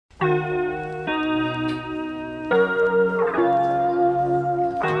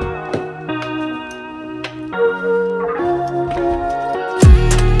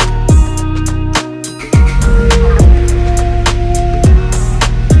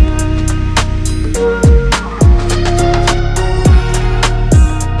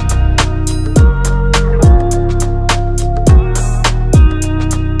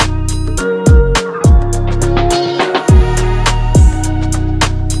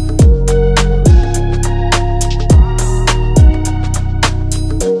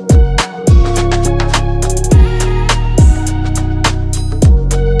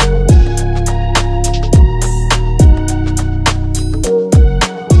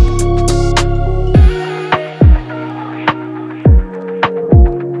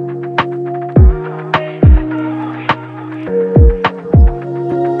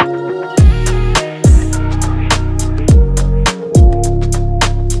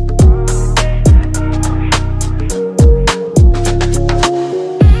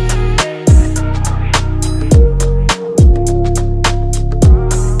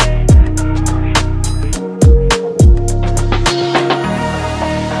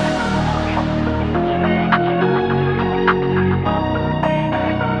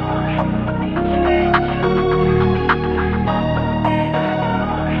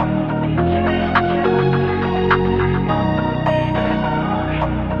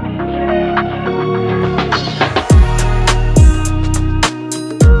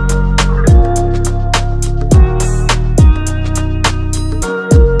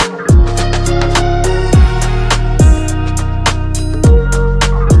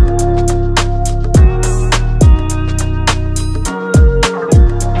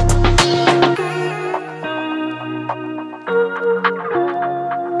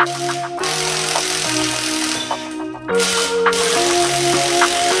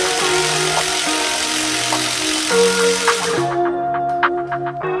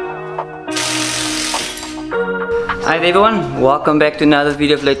Hi everyone, welcome back to another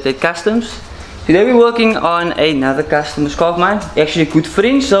video of Ballade Customs. Today we're working on another customer's car of mine, actually a good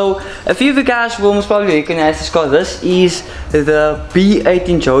friend. So a few of you guys will most probably recognize this car. This is the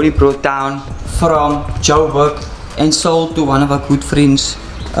B18 Jody brought down from Joburg and sold to one of our good friends,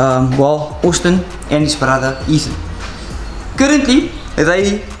 Austin and his brother Ethan. Currently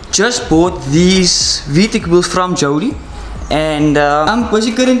they just bought these VTEC wheels from Jody, and I'm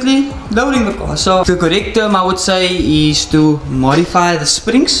busy currently loading the car. So the correct term I would say is to modify the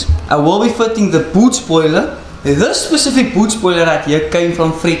springs. I will be fitting the boot spoiler. This specific boot spoiler right here came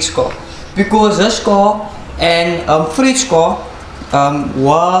from Fred's car, because this car and Fred's car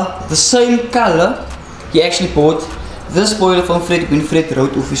were the same color. He actually bought this spoiler from Fred when Fred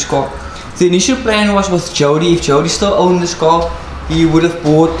rode off his car. The initial plan was with Jody. If Jody still owned this car, he would have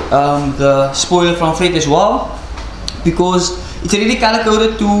bought the spoiler from Fred as well, because it's already color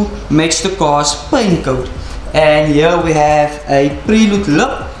coded to match the car's paint code. And here we have a prelude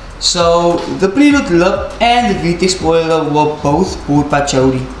lip. So the prelude lip and the VTEC spoiler were both bought by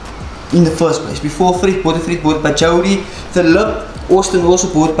Jody in the first place. Before Fred bought it by Jody. The lip, Austin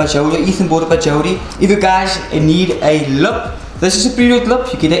also bought it by Jody, Ethan bought it by Jody. If you guys need a lip, this is a prelude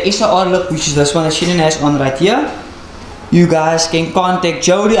lip. You get an SR lip, which is this one that Shannon has on right here. You guys can contact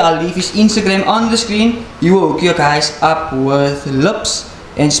Jody. I'll leave his Instagram on the screen. He will hook you guys up with lips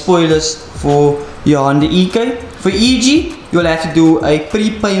and spoilers for your Honda EK. For EG, you'll have to do a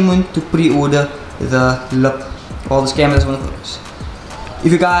prepayment to pre-order the lip. All the cameras one of those.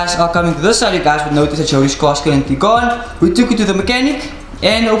 If you guys are coming to this side, you guys would notice that Jody's car is currently gone. We took it to the mechanic,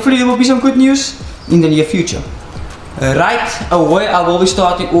 and hopefully there will be some good news in the near future. Right away, I will be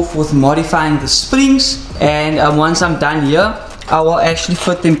starting off with modifying the springs, and once I'm done here, I will actually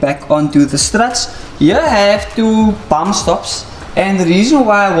fit them back onto the struts. Here I have two bump stops, and the reason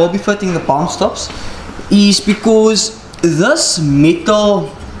why I will be fitting the bump stops is because this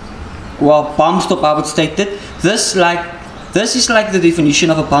metal, bump stop, I would state it, this is like the definition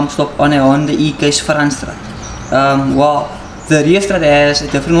of a bump stop on a Honda EK's front strut. The rear strut has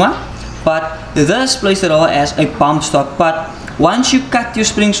a different one, but this plays it all as a bump stop. But once you cut your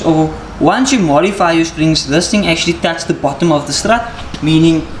springs, or once you modify your springs, this thing actually touches the bottom of the strut,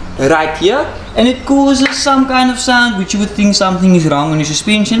 meaning right here, and it causes some kind of sound which you would think something is wrong on your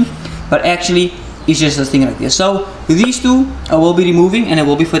suspension, but actually it's just this thing right here. So these two I will be removing, and I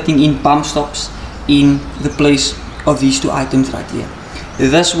will be fitting in bump stops in the place of these two items right here.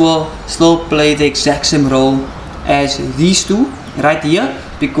 This will still play the exact same role as these two right here,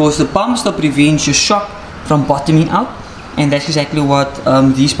 because the bump stop prevents your shock from bottoming out, and that's exactly what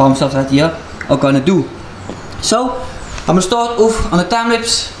these bump stops right here are gonna do. So I'm gonna start off on the time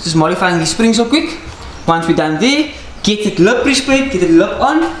lapse, just modifying these springs real quick. Once we're done there, get it lip pre-sprayed, get the lip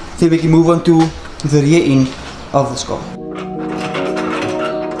on, then we can move on to the rear end of this car.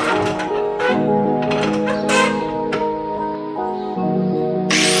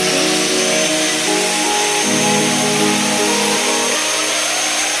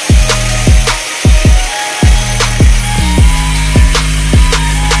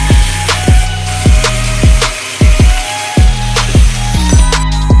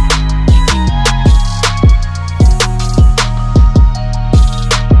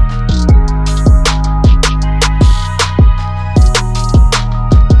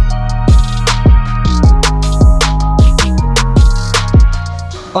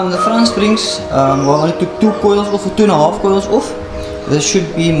 On the front springs, we only took 2 coils off, or 2.5 coils off. This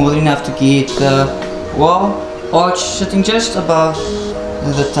should be more than enough to get the arch sitting just above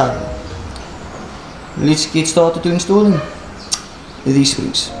the tire. Let's get started to installing these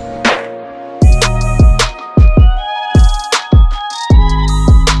springs.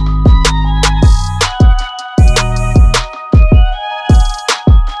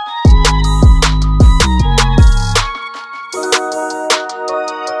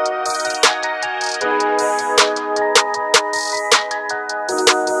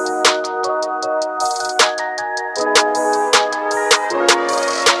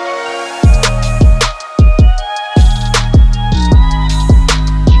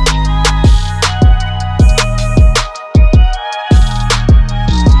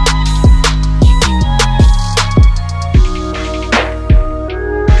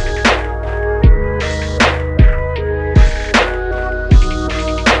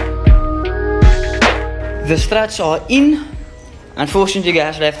 The struts are in. Unfortunately, you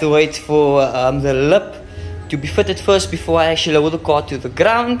guys will have to wait for the lip to be fitted first before I actually lower the car to the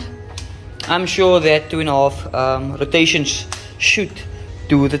ground. I'm sure that 2.5 rotations should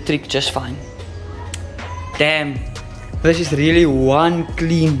do the trick just fine. Damn, this is really one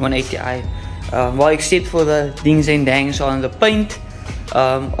clean 180i. Well, except for the dings and dangs on the paint.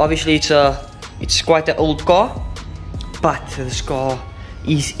 Obviously it's quite an old car, but this car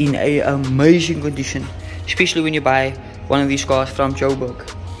is in an amazing condition, especially when you buy one of these cars from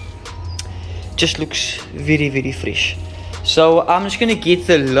Joburg. Just looks very, very fresh. So I'm just gonna get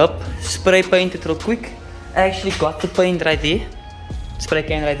the lip spray painted real quick. I actually got the paint right there, spray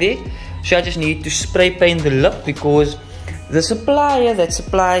can right there. So I just need to spray paint the lip, because the supplier that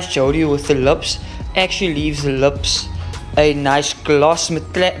supplies Jody with the lips actually leaves the lips a nice gloss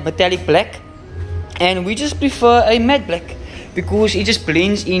metallic black, and we just prefer a matte black because it just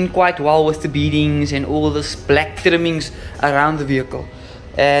blends in quite well with the beadings and all this black trimmings around the vehicle.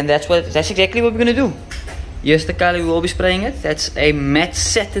 And that's exactly what we're gonna do. Here's the color we will be spraying it. That's a matte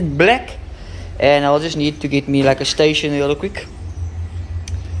satin black, and I'll just need to get me like a station real quick,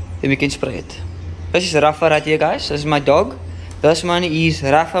 then we can spray it. This is Rafa right here, guys. This is my dog. This one is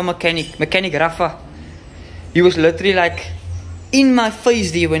Rafa mechanic Rafa. He was literally like in my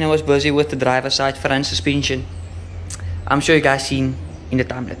face there when I was busy with the driver's side front suspension. I'm sure you guys seen in the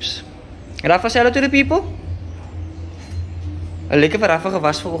time lapse. Rafa, say hello to the people. Een lekker vir Rafa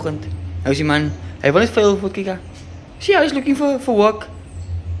gewas vanoggend. Nou is die man, hy wil net veel voor kyk. See how he's looking for work.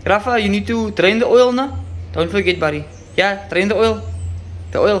 Rafa, you need to drain the oil now. Don't forget, buddy. Yeah, drain the oil.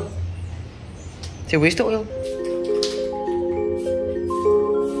 The oil. Say, where's the oil?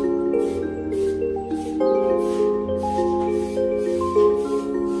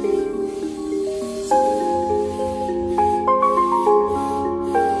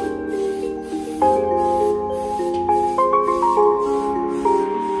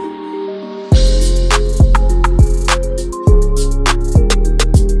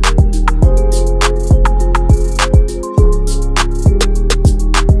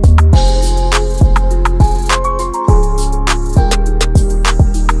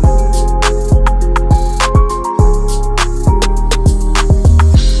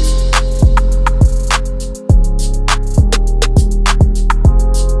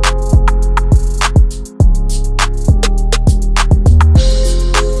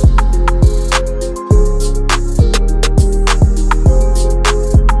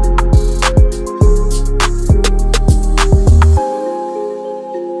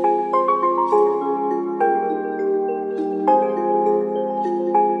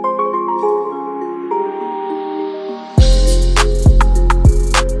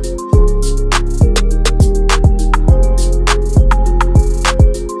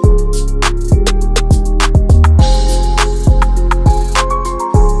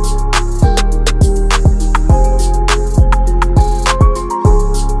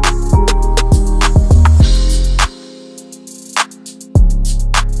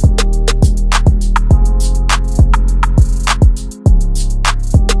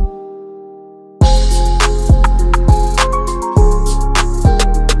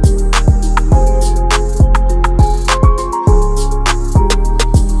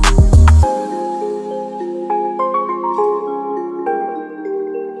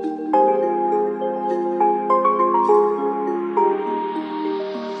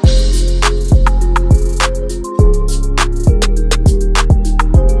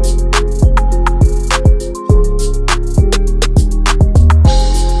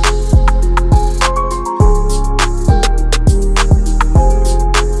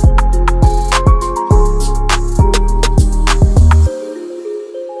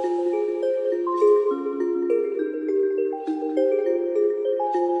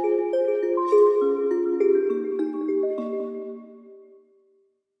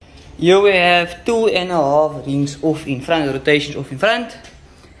 Here we have 2.5 rings off in front, rotations off in front,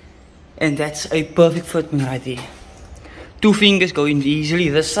 and that's a perfect fitment right there. 2 fingers go in easily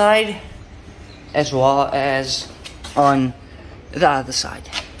this side as well as on the other side.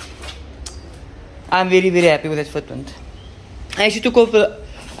 I'm very happy with that fitment. I actually took off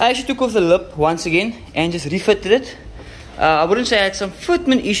the lip once again and just refitted it. I wouldn't say I had some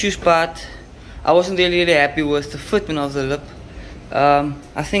fitment issues, but I wasn't really happy with the fitment of the lip.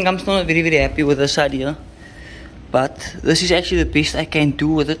 I think I'm still not very happy with this side here, but this is actually the best I can do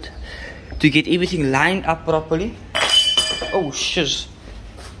with it to get everything lined up properly. Oh shiz,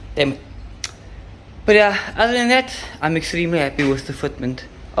 damn it. But yeah, other than that, I'm extremely happy with the fitment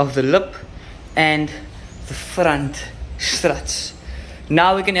of the lip and the front struts.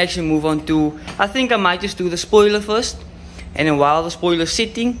 Now we can actually move on to, I think I might just do the spoiler first, and then while the spoiler is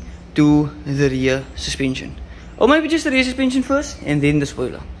sitting, do the rear suspension. Or maybe just the rear suspension first and then the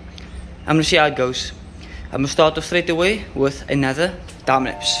spoiler. I'm gonna see how it goes. I'm gonna start off straight away with another time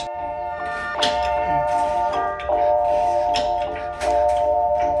lapse.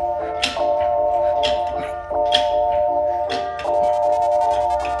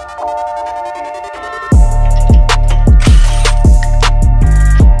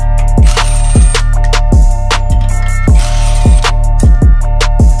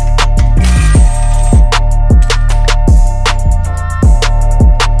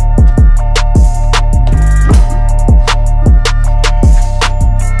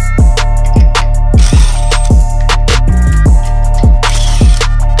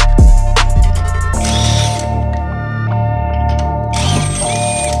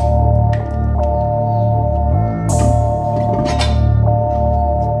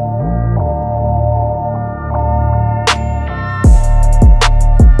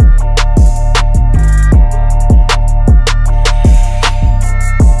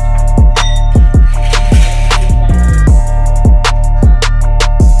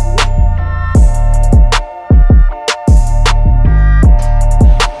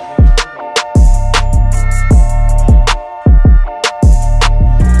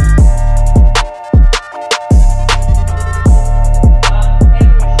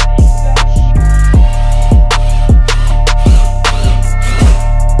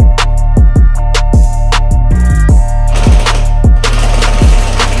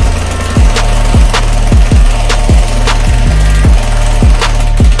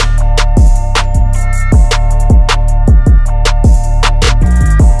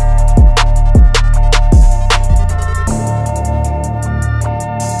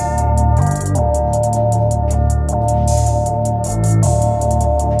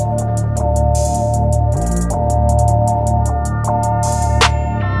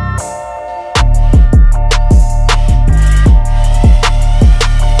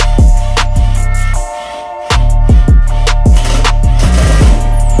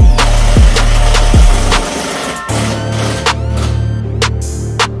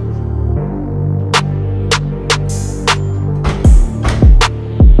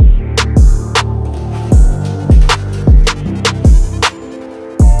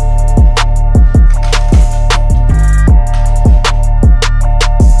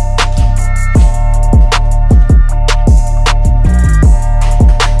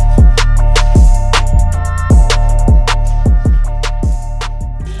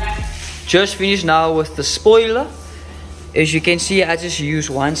 just finished now with the spoiler. As you can see, I just use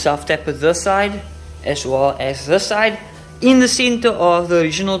one self tap at this side as well as this side. In the center of the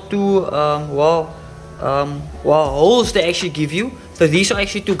original two holes they actually give you. So these are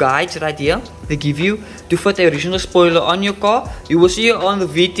actually two guides right here. They give you to fit the original spoiler on your car. You will see on the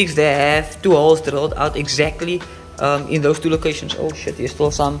VTEX they have two holes drilled out exactly in those two locations. Oh shit, there's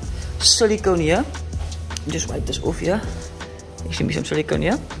still some silicone here. Just wipe this off here. There should be some silicone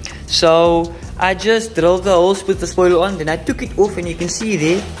here. So I just drilled the holes, put the spoiler on, then I took it off, and you can see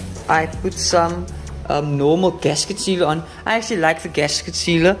there I put some normal gasket sealer on. I actually like the gasket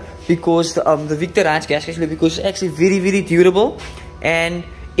sealer because the Victor Ryan's gasket sealer, because it's actually very durable and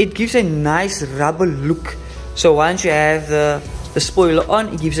it gives a nice rubber look. So once you have the spoiler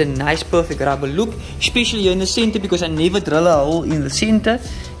on, it gives a nice perfect rubber look, especially here in the center, because I never drill a hole in the center,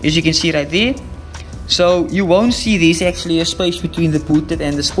 as you can see right there. So you won't see there's actually a space between the booted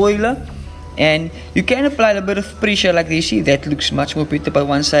and the spoiler, and you can apply a bit of pressure like this. See, that looks much more better, but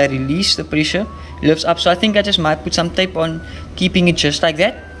once I release the pressure it lifts up. So I think I just might put some tape on, keeping it just like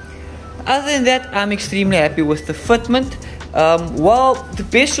that. Other than that, I'm extremely happy with the fitment. Well, the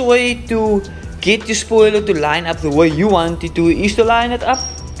best way to get your spoiler to line up the way you want it to is to line it up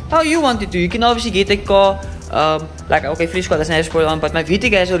how you want it to. You can obviously get a car like, okay, Fresh car doesn't have spoiler on, but my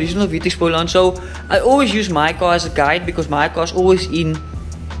VTEC has original VTEC spoiler on, so I always use my car as a guide, because my car is always in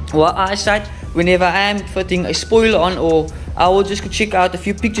eyesight whenever I am fitting a spoiler on. Or I will just check out a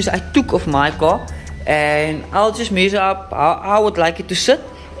few pictures I took of my car, and I'll just measure up how I would like it to sit,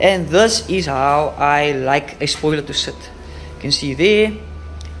 and this is how I like a spoiler to sit. You can see there,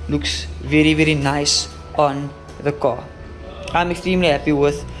 looks very nice on the car. I'm extremely happy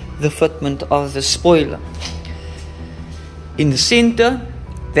with the fitment of the spoiler. In the center,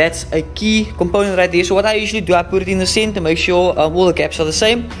 that's a key component right there. So what I usually do, I put it in the center, make sure all the gaps are the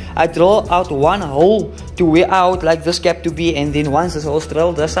same. I drill out one hole to where I would like this gap to be, and then once this hole's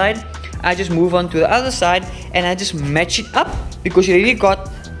drilled this side, I just move on to the other side and I just match it up, because you already got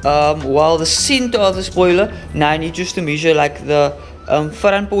the center of the spoiler. Now I need just to measure like the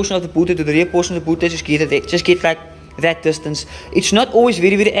front portion of the booter to the rear portion of the booter. Just get like that distance. It's not always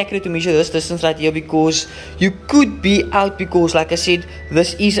very accurate to measure this distance right here, because you could be out, because like I said,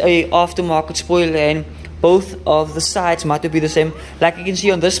 this is a aftermarket spoiler and both of the sides might not be the same. Like you can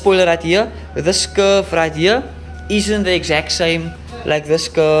see on this spoiler right here, this curve right here isn't the exact same like this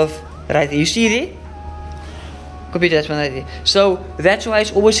curve right there. You see there? Compare that one right there. So that's why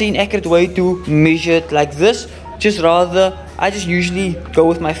it's always an inaccurate way to measure it like this. I just usually go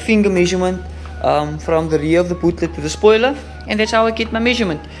with my finger measurement from the rear of the bootlet to the spoiler, and that's how I get my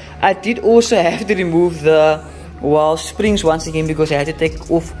measurement. I did also have to remove the springs once again, because I had to take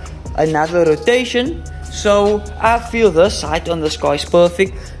off another rotation. So I feel this height on this car is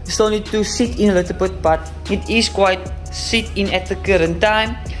perfect. You still need to sit in a little bit, but it is quite sit in at the current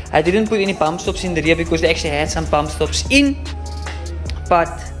time. I didn't put any bump stops in the rear, because they actually had some bump stops in, but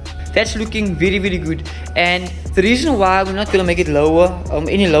that's looking very good. And the reason why we're not going to make it lower,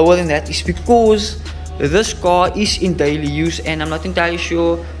 any lower than that, is because this car is in daily use, and I'm not entirely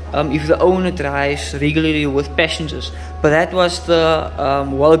sure if the owner drives regularly with passengers. But that was the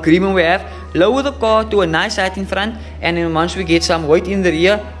agreement we have. Lower the car to a nice height in front, and then once we get some weight in the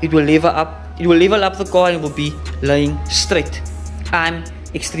rear, it will level up the car and it will be laying straight. I'm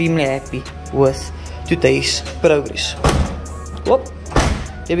extremely happy with today's progress. Whoop.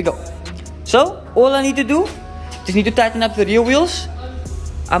 There we go. So all I need to do, just need to tighten up the rear wheels.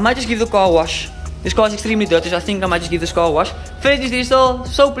 I might just give the car a wash. This car is extremely dirty, so I think I might just give this car a wash. Fred, is there still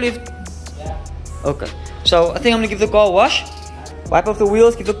soap left? Okay. So I think I'm gonna give the car a wash. Wipe off the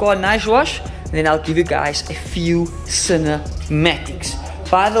wheels, give the car a nice wash, and then I'll give you guys a few cinematics.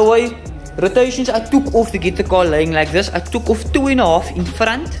 By the way, rotations I took off to get the car laying like this. I took off 2.5 in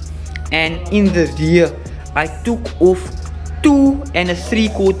front, and in the rear I took off 2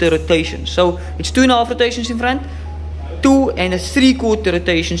 3/4 rotations. So it's 2.5 rotations in front, 2 3/4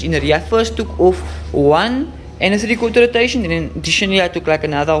 rotations in the rear. I first took off 1 3/4 rotation, and then additionally I took like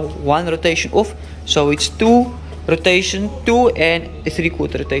another 1 rotation off. So it's 2 rotation, 2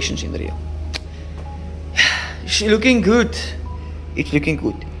 3/4 rotations in the rear. It's looking good. It's looking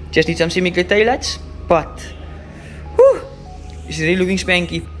good. Just need some semi-clear taillights, but it's really looking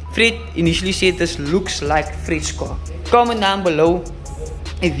spanky. Fred initially said this looks like Fred's car. Comment down below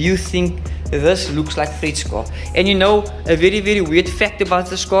if you think this looks like Fred's car. And you know, a very weird fact about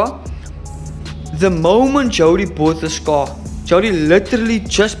this car, the moment Jody bought this car, Jody literally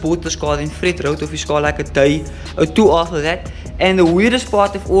just bought this car, then Fred wrote off his car like a day or two after that. And the weirdest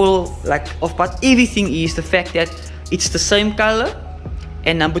part of all, everything is the fact that it's the same color,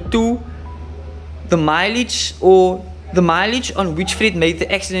 and number 2, the mileage on which Fred made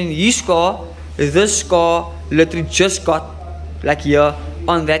the accident in his car, this car literally just got like here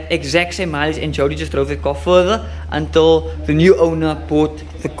on that exact same mileage, and Jody just drove the car further until the new owner bought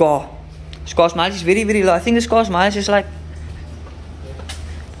the car. This car's mileage is very, very low. I think this car's mileage is like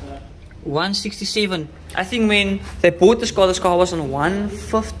 167. I think when they bought this car was on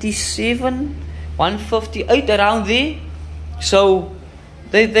 157, 158, around there. So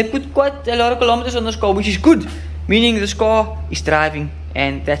they put quite a lot of kilometers on this car, which is good, meaning this car is driving,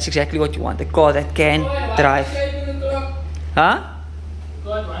 and that's exactly what you want, a car that can drive. Huh?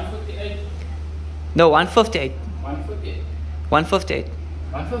 158. No, 158. 158. 158.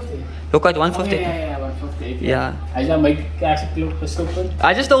 158. Look at 158. Oh, yeah, 158. Yeah. Hij zou my cash clock gestoppen.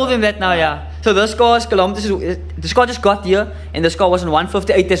 I just told him that now, yeah. So this car's kilometers, this car just got here, and this car was on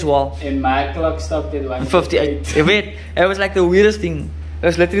 158 as well. And my clock stopped at 158. You weet, it was like the weirdest thing. It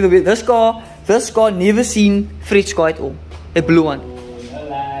was literally the weirdest. This car never seen Fred's car at all. The blue one. Oh,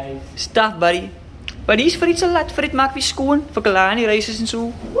 nice. Stuff, buddy. But he's Fred's a lot. Fred maak weer skoon vir Kalani races and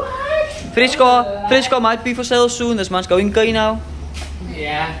so. What? Fred's car might be for sale soon. This man's going K now.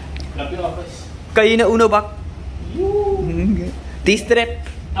 Yeah. Klap je office. K in 'n Uno bak. This trap.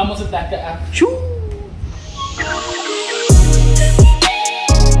 Almost se takke af. Shoo.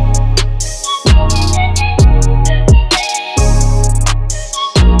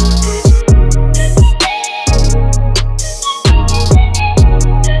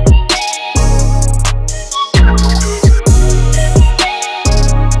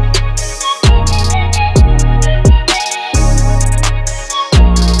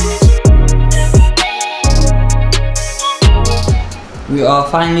 We are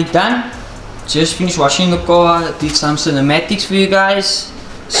finally done. Just finished washing the car, did some cinematics for you guys.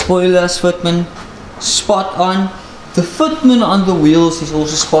 Spoilers, fitment, spot on. The fitment on the wheels is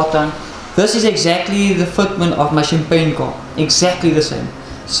also spot on. This is exactly the fitment of my champagne car. Exactly the same.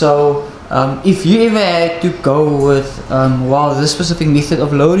 So if you ever had to go with this specific method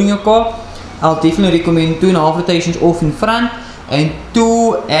of loading your car, I'll definitely recommend 2.5 rotations off in front and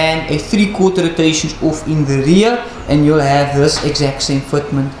 2 3/4 rotations off in the rear, and you'll have this exact same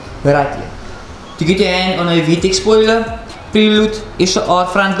fitment right here. To get your hand on a VTEC spoiler, Prelude, SR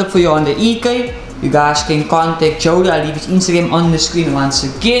front lip for you on the EK, you guys can contact Jody. I'll leave his Instagram on the screen once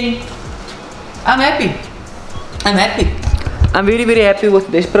again. I'm happy. I'm very, very happy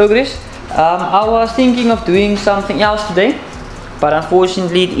with this progress. I was thinking of doing something else today, but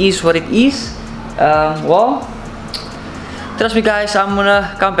unfortunately it is what it is. Well, trust me guys, I'm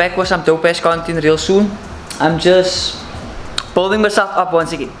gonna come back with some dope ass content real soon. I'm just building myself up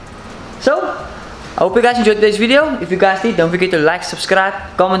once again. So, I hope you guys enjoyed today's video. If you guys did, don't forget to like, subscribe,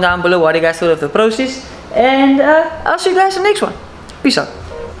 comment down below what you guys thought of the process, and I'll see you guys in the next one. Peace out.